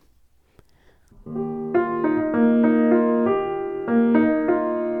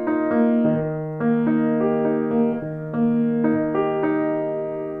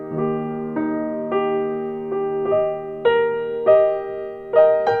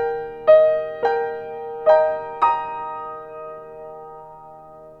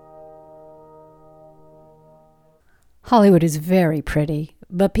Hollywood is very pretty,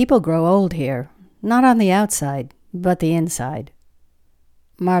 but people grow old here, not on the outside, but the inside.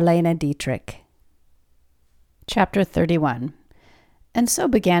 Marlene Dietrich. Chapter 31. And so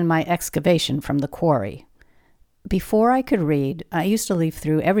began my excavation from the quarry. Before I could read, I used to leaf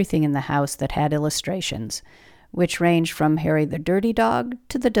through everything in the house that had illustrations, which ranged from Harry the Dirty Dog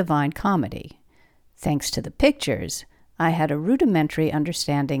to the Divine Comedy. Thanks to the pictures, I had a rudimentary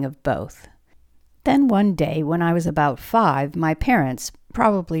understanding of both. Then one day, when I was about 5, my parents,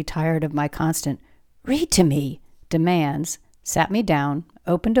 probably tired of my constant "read to me" demands, sat me down,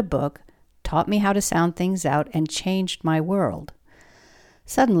 opened a book, taught me how to sound things out, and changed my world.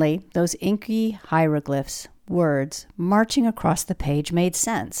 Suddenly, those inky hieroglyphs, words, marching across the page made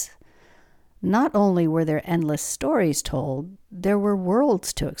sense. Not only were there endless stories told, there were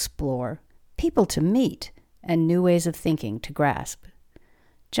worlds to explore, people to meet, and new ways of thinking to grasp.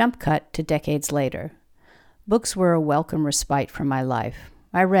 Jump cut to decades later. Books were a welcome respite from my life.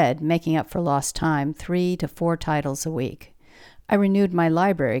 I read, making up for lost time, 3 to 4 titles a week. I renewed my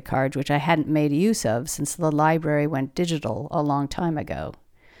library card, which I hadn't made use of since the library went digital a long time ago.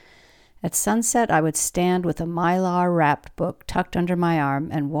 At sunset, I would stand with a mylar-wrapped book tucked under my arm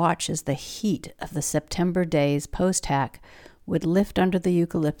and watch as the heat of the September days post-hack would lift under the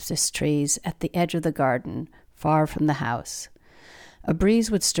eucalyptus trees at the edge of the garden, far from the house. A breeze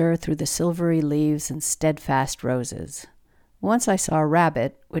would stir through the silvery leaves and steadfast roses. Once I saw a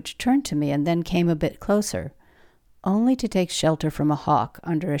rabbit, which turned to me and then came a bit closer, only to take shelter from a hawk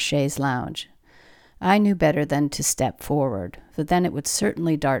under a chaise lounge. I knew better than to step forward, for then it would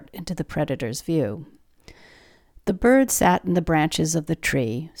certainly dart into the predator's view. The birds sat in the branches of the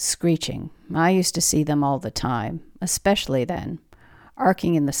tree, screeching. I used to see them all the time, especially then,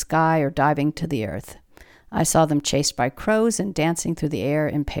 arcing in the sky or diving to the earth. I saw them chased by crows and dancing through the air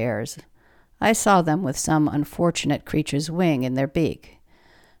in pairs. I saw them with some unfortunate creature's wing in their beak.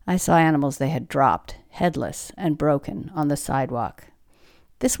 I saw animals they had dropped, headless and broken, on the sidewalk.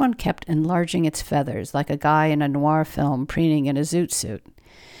 This one kept enlarging its feathers like a guy in a noir film preening in a zoot suit.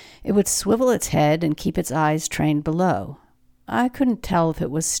 It would swivel its head and keep its eyes trained below. I couldn't tell if it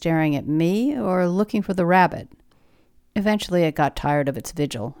was staring at me or looking for the rabbit. Eventually it got tired of its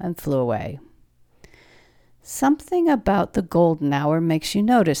vigil and flew away. Something about the golden hour makes you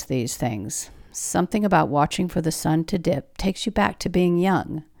notice these things. Something about watching for the sun to dip takes you back to being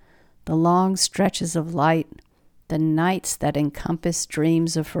young. The long stretches of light, the nights that encompass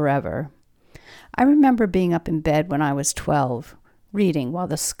dreams of forever. I remember being up in bed when I was 12, reading while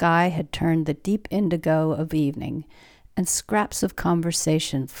the sky had turned the deep indigo of evening, and scraps of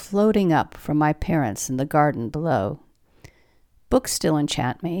conversation floating up from my parents in the garden below. Books still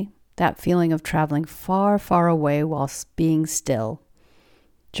enchant me, that feeling of traveling far, far away while being still.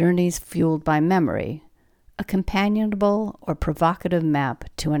 Journeys fueled by memory, a companionable or provocative map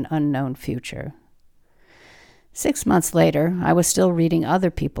to an unknown future. 6 months later, I was still reading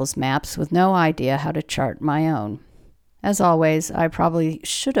other people's maps with no idea how to chart my own. As always, I probably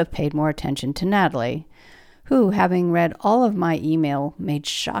should have paid more attention to Natalie, who, having read all of my email made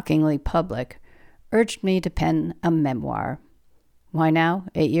shockingly public, urged me to pen a memoir. Why now,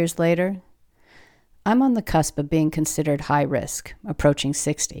 8 years later? I'm on the cusp of being considered high risk, approaching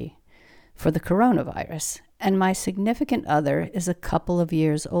 60, for the coronavirus, and my significant other is a couple of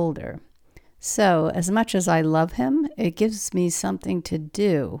years older. So, as much as I love him, it gives me something to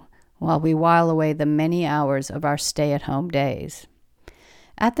do while we while away the many hours of our stay-at-home days.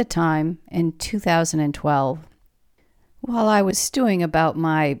 At the time, in 2012, while I was stewing about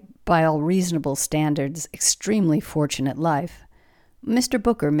my, by all reasonable standards, extremely fortunate life, Mr.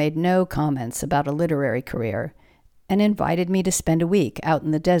 Booker made no comments about a literary career and invited me to spend a week out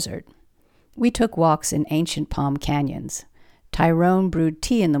in the desert. We took walks in ancient palm canyons. Tyrone brewed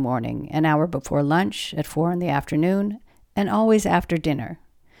tea in the morning, an hour before lunch, at 4 in the afternoon, and always after dinner.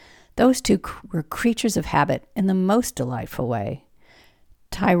 Those two were creatures of habit in the most delightful way.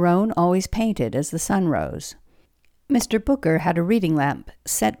 Tyrone always painted as the sun rose. Mr. Booker had a reading lamp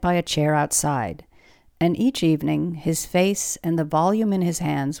set by a chair outside, and each evening his face and the volume in his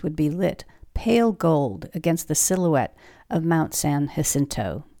hands would be lit pale gold against the silhouette of Mount San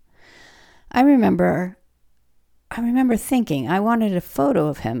Jacinto. I remember thinking I wanted a photo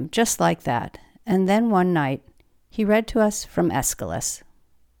of him just like that, and then one night he read to us from Aeschylus.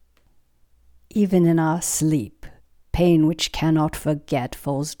 Even in our sleep, pain which cannot forget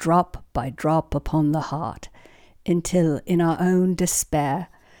falls drop by drop upon the heart, until in our own despair,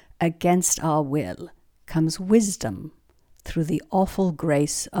 against our will, comes wisdom through the awful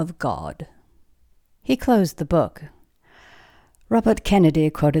grace of God. He closed the book. Robert Kennedy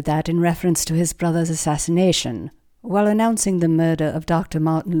quoted that in reference to his brother's assassination, while announcing the murder of Dr.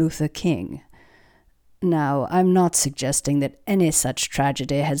 Martin Luther King. Now, I'm not suggesting that any such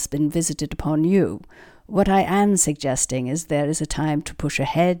tragedy has been visited upon you. What I am suggesting is there is a time to push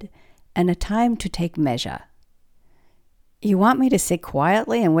ahead and a time to take measure." "You want me to sit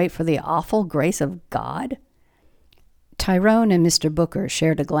quietly and wait for the awful grace of God?" Tyrone and Mr. Booker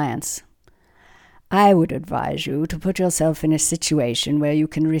shared a glance. "I would advise you to put yourself in a situation where you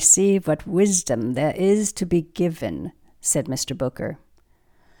can receive what wisdom there is to be given," said Mr. Booker.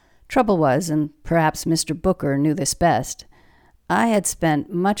 Trouble was, and perhaps Mr. Booker knew this best, I had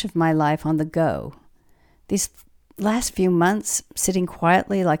spent much of my life on the go. These last few months, sitting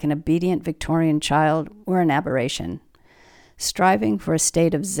quietly like an obedient Victorian child, were an aberration. Striving for a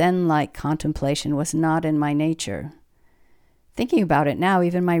state of Zen-like contemplation was not in my nature. Thinking about it now,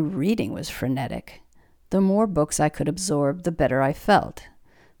 even my reading was frenetic. The more books I could absorb, the better I felt.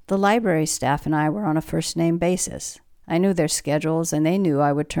 The library staff and I were on a first-name basis. I knew their schedules, and they knew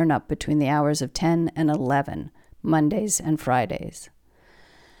I would turn up between the hours of 10 and 11, Mondays and Fridays.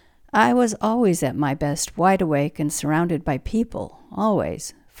 I was always at my best, wide awake and surrounded by people,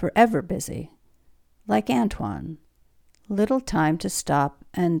 always, forever busy. Like Antoine. Little time to stop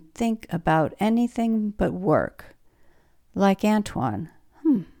and think about anything but work. Like Antoine.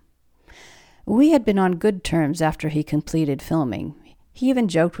 We had been on good terms after he completed filming. He even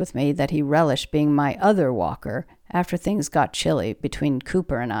joked with me that he relished being my other walker after things got chilly between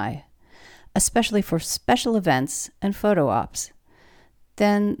Cooper and I, especially for special events and photo ops.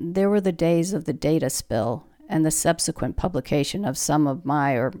 Then there were the days of the data spill and the subsequent publication of some of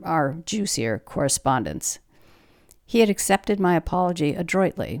my or our juicier correspondence. He had accepted my apology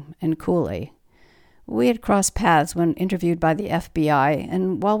adroitly and coolly. We had crossed paths when interviewed by the FBI,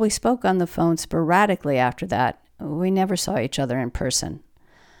 and while we spoke on the phone sporadically after that, we never saw each other in person.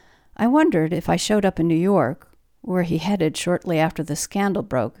 I wondered if I showed up in New York, where he headed shortly after the scandal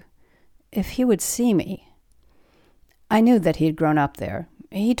broke, if he would see me. I knew that he had grown up there.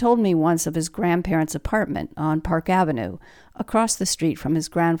 He told me once of his grandparents' apartment on Park Avenue, across the street from his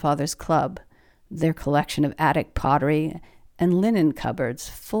grandfather's club, their collection of attic pottery and linen cupboards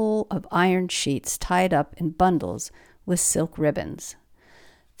full of iron sheets tied up in bundles with silk ribbons.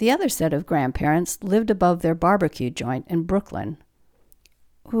 The other set of grandparents lived above their barbecue joint in Brooklyn,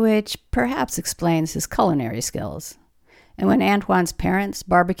 which perhaps explains his culinary skills. And when Antoine's parents,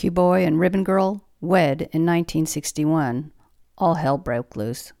 Barbecue Boy and Ribbon Girl, wed in 1961, all hell broke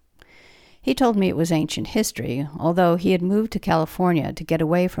loose. He told me it was ancient history, although he had moved to California to get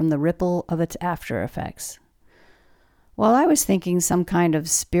away from the ripple of its after effects. While I was thinking some kind of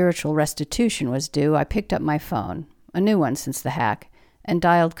spiritual restitution was due, I picked up my phone, a new one since the hack, and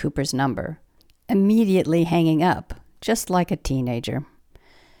dialed Cooper's number, immediately hanging up, just like a teenager.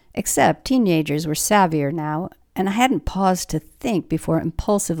 Except teenagers were savvier now, and I hadn't paused to think before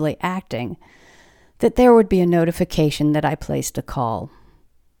impulsively acting that there would be a notification that I placed a call.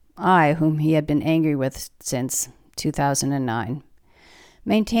 I, whom he had been angry with since 2009.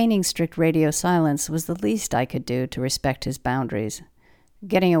 Maintaining strict radio silence was the least I could do to respect his boundaries.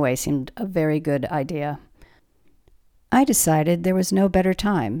 Getting away seemed a very good idea. I decided there was no better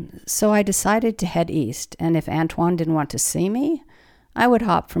time, so I decided to head east, and if Antoine didn't want to see me, I would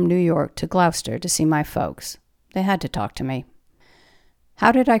hop from New York to Gloucester to see my folks. They had to talk to me.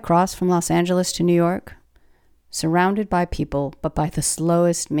 How did I cross from Los Angeles to New York? Surrounded by people, but by the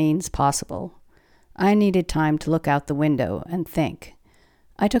slowest means possible. I needed time to look out the window and think.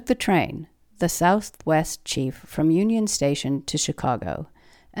 I took the train, the Southwest Chief from Union Station to Chicago,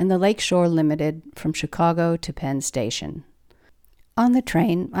 and the Lakeshore Limited from Chicago to Penn Station. On the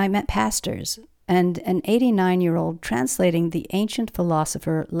train, I met pastors and an 89-year-old translating the ancient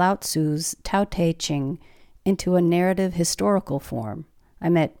philosopher Lao Tzu's Tao Te Ching into a narrative historical form. I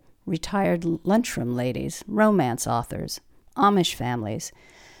met retired lunchroom ladies, romance authors, Amish families,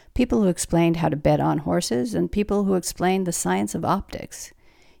 people who explained how to bet on horses, and people who explained the science of optics,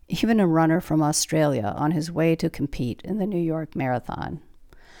 even a runner from Australia on his way to compete in the New York Marathon.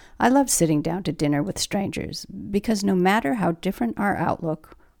 I love sitting down to dinner with strangers because no matter how different our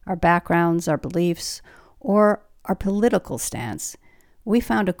outlook, our backgrounds, our beliefs, or our political stance, we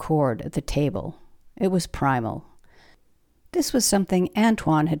found a chord at the table. It was primal. This was something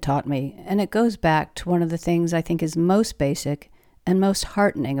Antoine had taught me, and it goes back to one of the things I think is most basic and most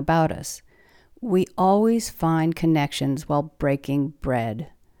heartening about us. We always find connections while breaking bread.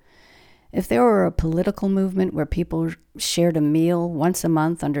 If there were a political movement where people shared a meal once a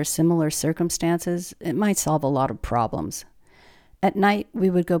month under similar circumstances, it might solve a lot of problems. At night, we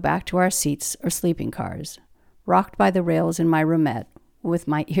would go back to our seats or sleeping cars, rocked by the rails in my roomette, with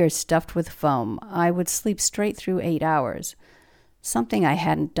my ears stuffed with foam, I would sleep straight through 8 hours, something I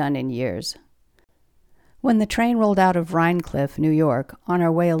hadn't done in years. When the train rolled out of Rhinecliff, New York, on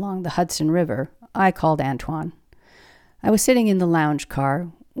our way along the Hudson River, I called Antoine. I was sitting in the lounge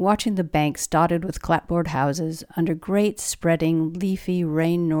car, watching the banks dotted with clapboard houses under great, spreading, leafy,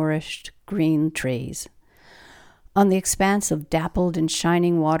 rain-nourished green trees. On the expanse of dappled and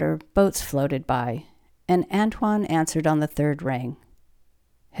shining water, boats floated by, and Antoine answered on the third ring.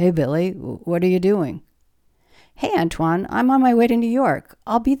 "Hey, Billy, what are you doing?" "Hey, Antoine, I'm on my way to New York.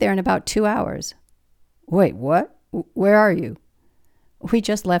 I'll be there in about 2 hours." "Wait, what? Where are you?" "We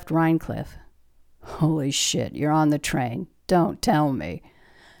just left Rhinecliff." "Holy shit, you're on the train. Don't tell me."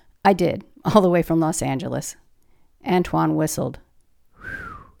 "I did, all the way from Los Angeles." Antoine whistled.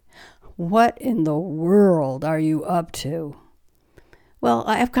 "What in the world are you up to?" "Well,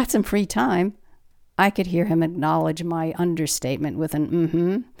 I've got some free time." I could hear him acknowledge my understatement with an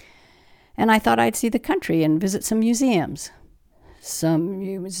mm-hmm. "And I thought I'd see the country and visit some museums." "Some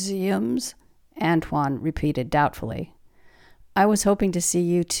museums?" Antoine repeated doubtfully. "I was hoping to see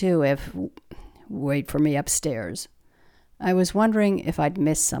you too if... Wait for me upstairs." I was wondering if I'd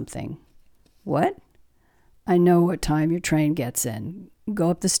missed something. "What?" "I know what time your train gets in.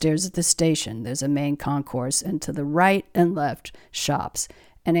 Go up the stairs at the station. There's a main concourse, and to the right and left, shops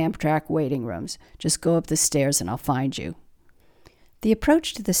and Amtrak waiting rooms. Just go up the stairs and I'll find you." The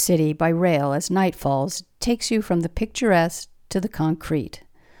approach to the city by rail as night falls takes you from the picturesque to the concrete.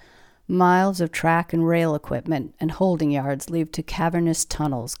 Miles of track and rail equipment and holding yards lead to cavernous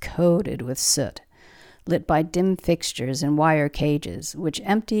tunnels coated with soot, lit by dim fixtures and wire cages, which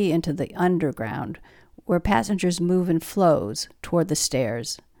empty into the underground, where passengers move in flows toward the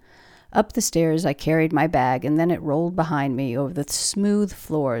stairs. Up the stairs I carried my bag, and then it rolled behind me over the smooth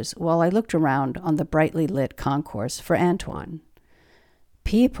floors while I looked around on the brightly lit concourse for Antoine.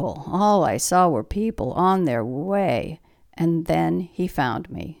 People, all I saw were people on their way, and then he found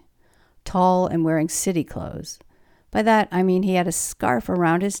me. Tall and wearing city clothes. By that I mean he had a scarf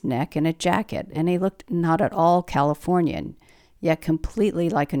around his neck and a jacket, and he looked not at all Californian, yet completely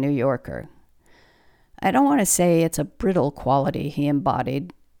like a New Yorker. I don't want to say it's a brittle quality he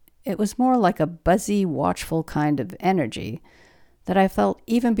embodied. It was more like a buzzy, watchful kind of energy that I felt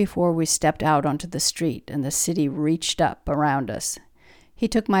even before we stepped out onto the street and the city reached up around us. He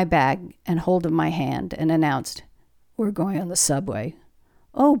took my bag and hold of my hand and announced, "We're going on the subway."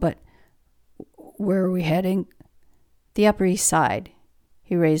 "Oh, but where are we heading?" "The Upper East Side."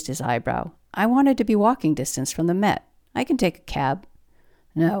 He raised his eyebrow. "I wanted to be walking distance from the Met. I can take a cab."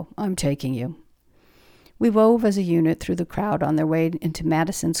 "No, I'm taking you." We wove as a unit through the crowd on their way into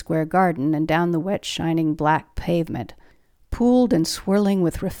Madison Square Garden and down the wet, shining black pavement, pooled and swirling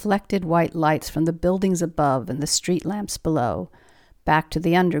with reflected white lights from the buildings above and the street lamps below, back to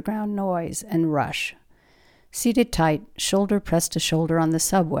the underground noise and rush. Seated tight, shoulder pressed to shoulder on the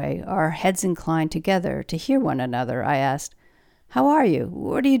subway, our heads inclined together to hear one another, I asked, "How are you?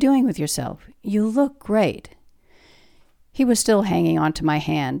 What are you doing with yourself? You look great." He was still hanging onto my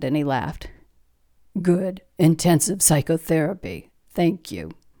hand, and he laughed. "Good. Intensive psychotherapy. Thank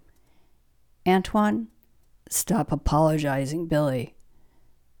you." "Antoine?" "Stop apologizing, Billy."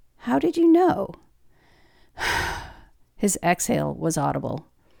 "How did you know?" His exhale was audible.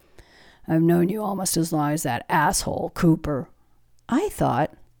 "I've known you almost as long as that asshole, Cooper." "I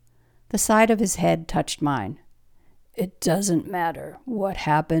thought..." The side of his head touched mine. "It doesn't matter. What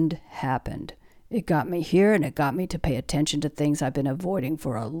happened, happened. It got me here, and it got me to pay attention to things I've been avoiding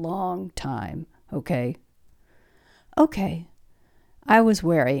for a long time. Okay?" "Okay." I was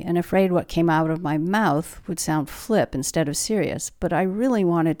wary and afraid what came out of my mouth would sound flip instead of serious, but I really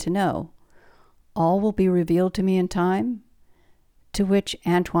wanted to know. "All will be revealed to me in time?" To which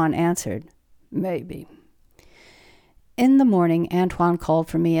Antoine answered, "Maybe." In the morning, Antoine called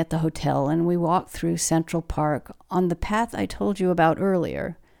for me at the hotel, and we walked through Central Park on the path I told you about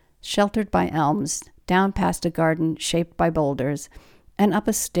earlier, sheltered by elms, down past a garden shaped by boulders, and up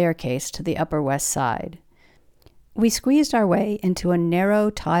a staircase to the Upper West Side. We squeezed our way into a narrow,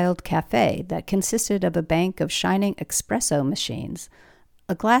 tiled cafe that consisted of a bank of shining espresso machines,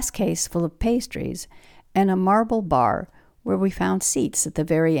 a glass case full of pastries, and a marble bar where we found seats at the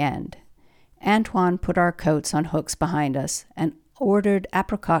very end. Antoine put our coats on hooks behind us and ordered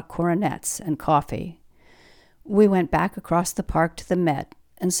apricot coronets and coffee. We went back across the park to the Met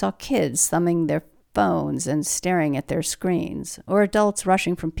and saw kids thumbing their phones and staring at their screens, or adults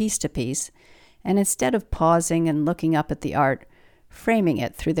rushing from piece to piece, and instead of pausing and looking up at the art, framing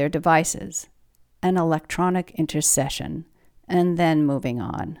it through their devices. An electronic intercession, and then moving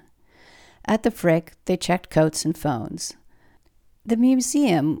on. At the Frick, they checked coats and phones. The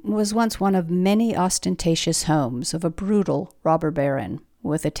museum was once one of many ostentatious homes of a brutal robber baron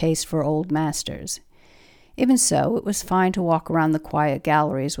with a taste for old masters. Even so, it was fine to walk around the quiet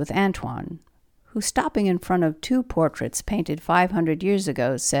galleries with Antoine, who, stopping in front of two portraits painted 500 years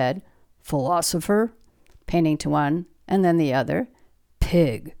ago, said, "Philosopher," painting to one, and then the other,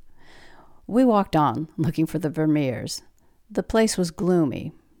 "Pig." We walked on, looking for the Vermeers. The place was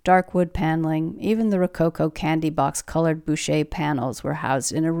gloomy. Dark wood paneling, even the Rococo candy box-colored Boucher panels were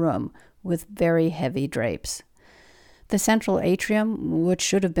housed in a room with very heavy drapes. The central atrium, which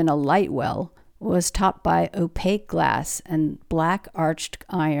should have been a light well, was topped by opaque glass and black arched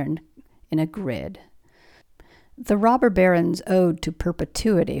iron in a grid. The robber baron's ode to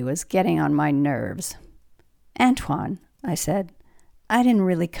perpetuity was getting on my nerves. "Antoine," I said, "I didn't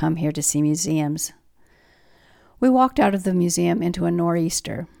really come here to see museums." We walked out of the museum into a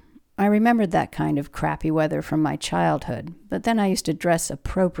nor'easter. I remembered that kind of crappy weather from my childhood, but then I used to dress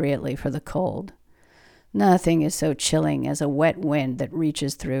appropriately for the cold. Nothing is so chilling as a wet wind that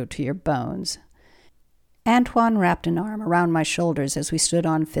reaches through to your bones. Antoine wrapped an arm around my shoulders as we stood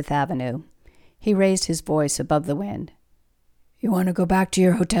on Fifth Avenue. He raised his voice above the wind. "You want to go back to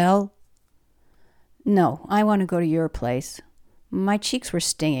your hotel?" "No, I want to go to your place." My cheeks were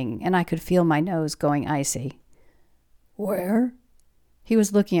stinging, and I could feel my nose going icy. "Where?" He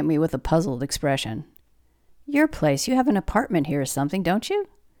was looking at me with a puzzled expression. "Your place. You have an apartment here or something, don't you?"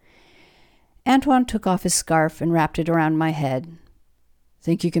 Antoine took off his scarf and wrapped it around my head.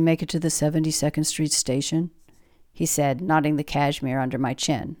 "Think you can make it to the 72nd Street station?" he said, nodding the cashmere under my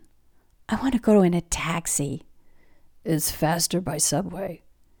chin. "I want to go in a taxi." "It's faster by subway."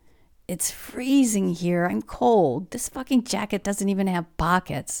 "It's freezing here. I'm cold. This fucking jacket doesn't even have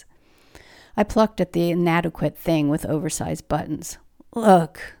pockets." I plucked at the inadequate thing with oversized buttons.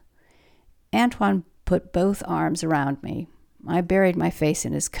 "Look." Antoine put both arms around me. I buried my face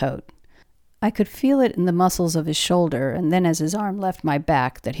in his coat. I could feel it in the muscles of his shoulder, and then as his arm left my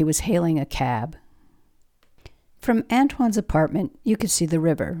back that he was hailing a cab. From Antoine's apartment, you could see the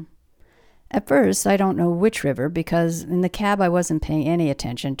river. At first, I don't know which river, because in the cab I wasn't paying any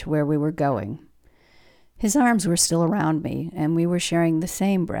attention to where we were going. His arms were still around me, and we were sharing the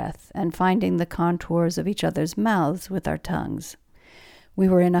same breath and finding the contours of each other's mouths with our tongues. We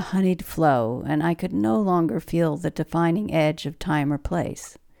were in a honeyed flow, and I could no longer feel the defining edge of time or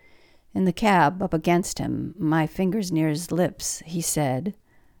place. In the cab, up against him, my fingers near his lips, he said,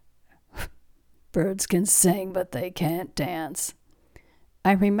 "Birds can sing, but they can't dance."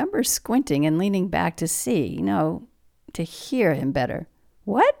 I remember squinting and leaning back to see, to hear him better.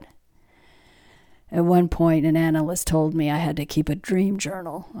 "What?" "At one point, an analyst told me I had to keep a dream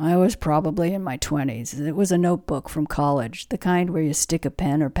journal. I was probably in my 20s. It was a notebook from college, the kind where you stick a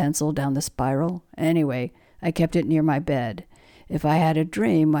pen or pencil down the spiral. Anyway, I kept it near my bed. If I had a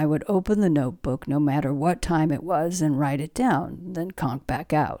dream, I would open the notebook no matter what time it was and write it down, then conk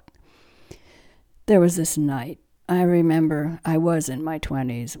back out. There was this night. I remember I was in my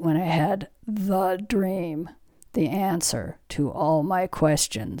 20s when I had the dream, the answer to all my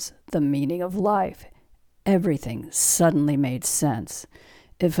questions, the meaning of life. Everything suddenly made sense.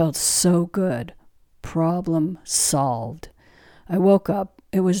 It felt so good. Problem solved. I woke up.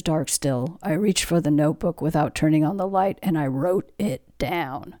 It was dark still. I reached for the notebook without turning on the light, and I wrote it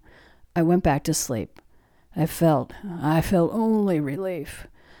down. I went back to sleep. I felt only relief.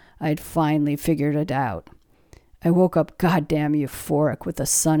 I'd finally figured it out. I woke up goddamn euphoric with the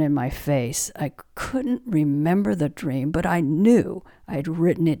sun in my face. I couldn't remember the dream, but I knew I'd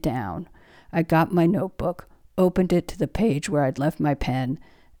written it down. I got my notebook, opened it to the page where I'd left my pen,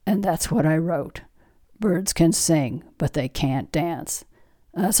 and that's what I wrote. Birds can sing, but they can't dance.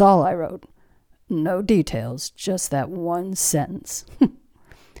 That's all I wrote. No details, just that one sentence.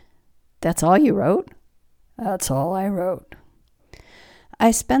 That's all you wrote? That's all I wrote.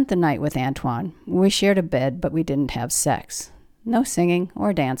 I spent the night with Antoine. We shared a bed, but we didn't have sex. No singing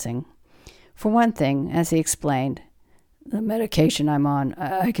or dancing. For one thing, as he explained, the medication I'm on,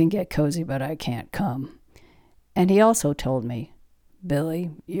 I can get cozy, but I can't come. And he also told me,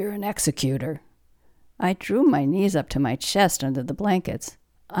 "Billy, you're an executor." I drew my knees up to my chest under the blankets.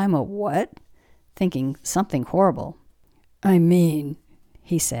 "I'm a what?" Thinking something horrible. "I mean,"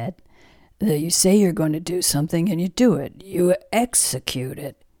 he said, "that you say you're going to do something and you do it. You execute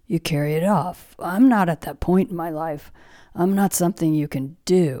it. You carry it off. I'm not at that point in my life. I'm not something you can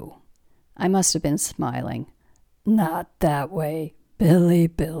do." I must have been smiling. "Not that way. Billy,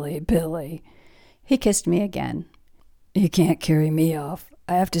 Billy, Billy." He kissed me again. "You can't carry me off.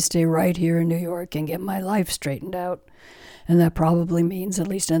 I have to stay right here in New York and get my life straightened out. And that probably means at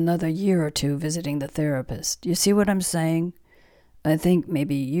least another year or two visiting the therapist. You see what I'm saying?" I think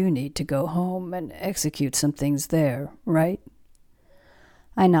maybe you need to go home and execute some things there, right?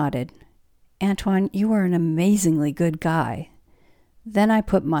 I nodded. Antoine, you are an amazingly good guy. Then I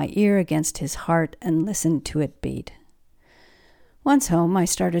put my ear against his heart and listened to it beat. Once home, I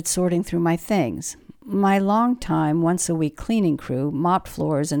started sorting through my things. My long-time, once-a-week cleaning crew mopped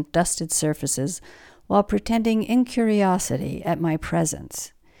floors and dusted surfaces while pretending incuriosity at my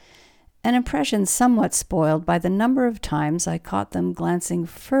presence. An impression somewhat spoiled by the number of times I caught them glancing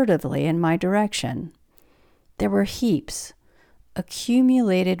furtively in my direction. There were heaps,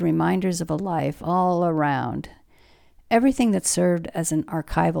 accumulated reminders of a life all around. Everything that served as an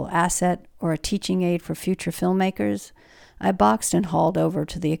archival asset or a teaching aid for future filmmakers, I boxed and hauled over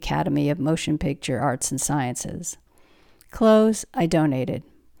to the Academy of Motion Picture Arts and Sciences. Clothes I donated.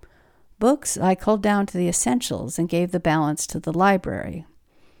 Books I culled down to the essentials and gave the balance to the library.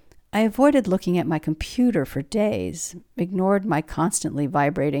 I avoided looking at my computer for days, ignored my constantly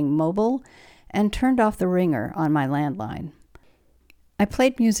vibrating mobile, and turned off the ringer on my landline. I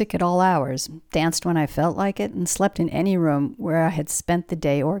played music at all hours, danced when I felt like it, and slept in any room where I had spent the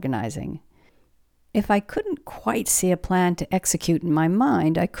day organizing. If I couldn't quite see a plan to execute in my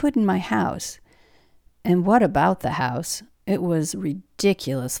mind, I could in my house. And what about the house? It was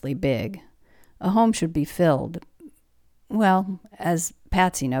ridiculously big. A home should be filled. Well, as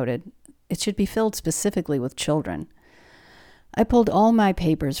Patsy noted, it should be filled specifically with children. I pulled all my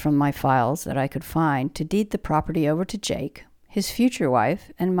papers from my files that I could find to deed the property over to Jake, his future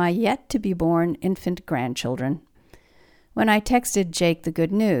wife, and my yet-to-be-born infant grandchildren. When I texted Jake the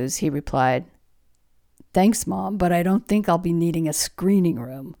good news, he replied, "Thanks, Mom, but I don't think I'll be needing a screening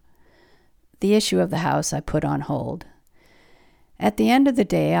room." The issue of the house I put on hold. At the end of the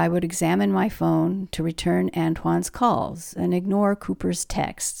day, I would examine my phone to return Antoine's calls and ignore Cooper's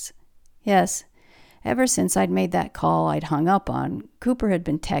texts. Yes, ever since I'd made that call I'd hung up on, Cooper had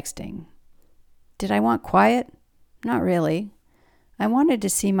been texting. Did I want quiet? Not really. I wanted to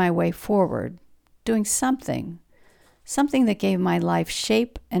see my way forward, doing something that gave my life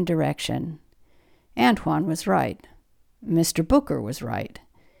shape and direction. Antoine was right. Mr. Booker was right.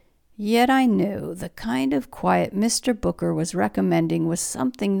 Yet I knew the kind of quiet Mr. Booker was recommending was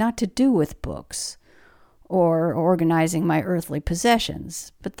something not to do with books or organizing my earthly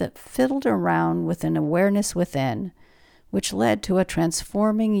possessions, but that fiddled around with an awareness within, which led to a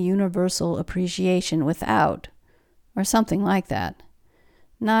transforming universal appreciation without, or something like that.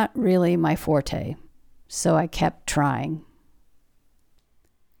 Not really my forte, so I kept trying.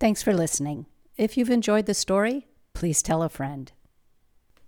 Thanks for listening. If you've enjoyed the story, please tell a friend.